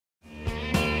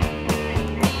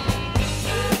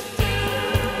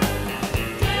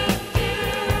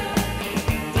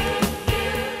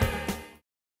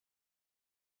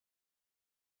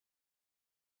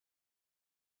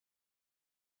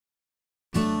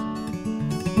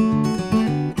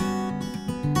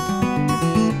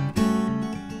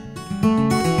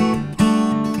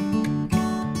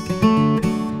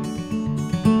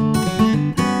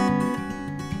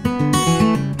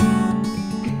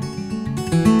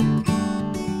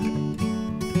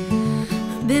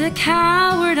been a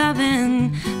coward, I've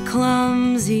been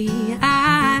clumsy,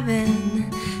 I've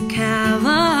been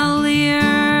cavalier.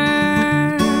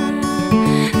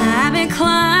 I've been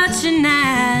clutching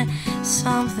at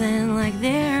something like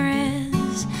there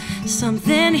is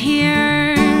something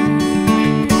here.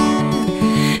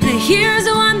 Now here's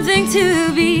one thing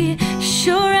to be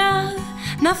sure of,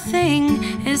 nothing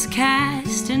is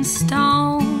cast in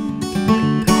stone.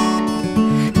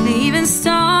 Even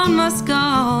stone must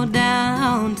go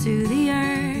down to the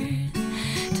earth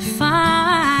to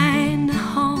find a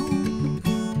home.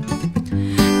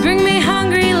 Bring me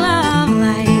hungry love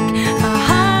like a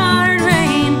hard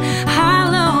rain,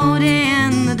 hollowed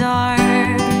in the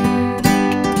dark,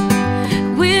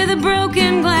 with a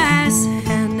broken glass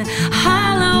and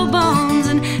hollow bones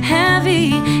and heavy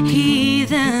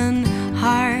heathen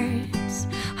hearts,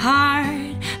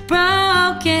 heart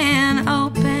broken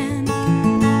open.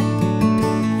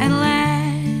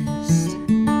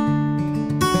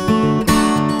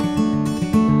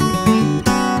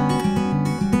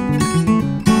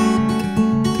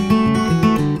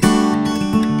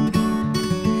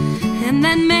 And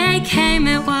then May came,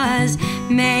 it was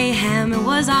mayhem, it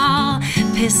was all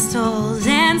pistols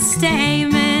and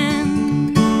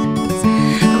stamens.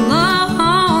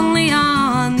 Lonely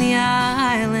on the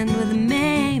island with a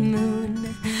May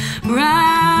moon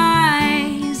rising.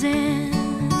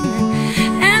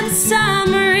 And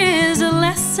summer is a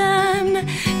lesson,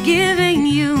 giving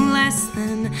you less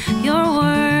than your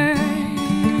word.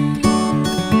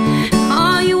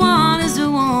 All you want is a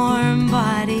warm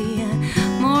body,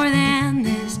 more than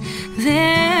this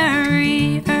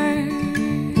very earth.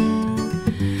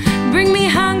 Bring me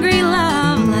hungry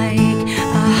love like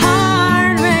a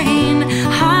hard rain,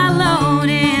 hollowed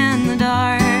in the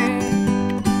dark,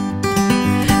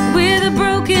 with a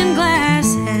broken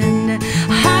glass and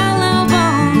hollow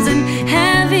bones and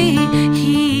heavy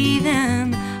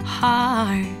heathen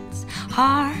hearts,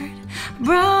 heart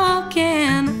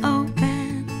broken open.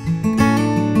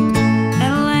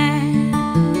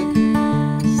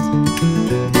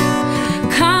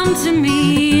 To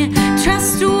me,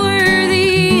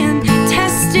 trustworthy and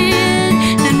tested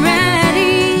and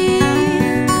ready.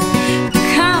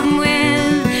 Come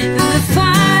with the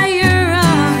fire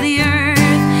of the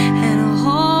earth and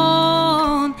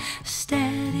hold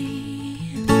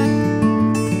steady.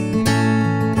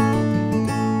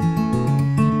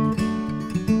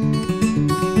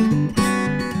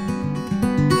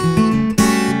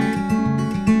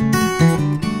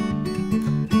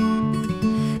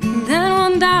 Then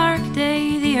one dark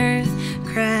day the earth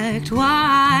cracked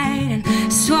wide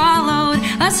and swallowed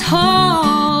us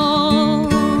whole,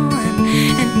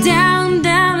 and down,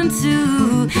 down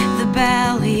into the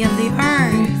belly of the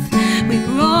earth we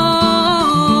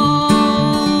rolled.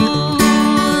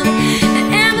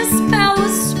 And the spell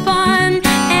was spun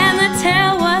and the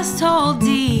tale was told,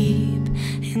 deep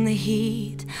in the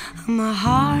heat of my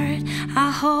heart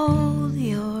I hold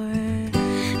your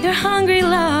hungry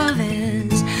love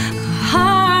is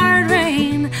hard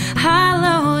rain,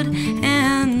 hollowed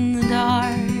in the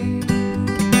dark,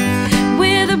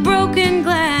 with a broken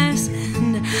glass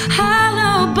and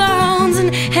hollow bones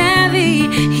and heavy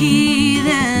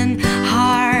heathen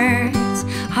hearts,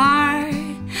 heart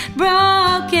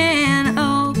broken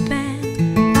open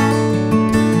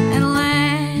at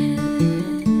last.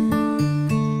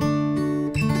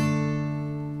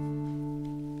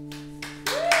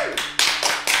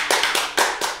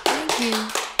 Thank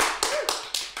you.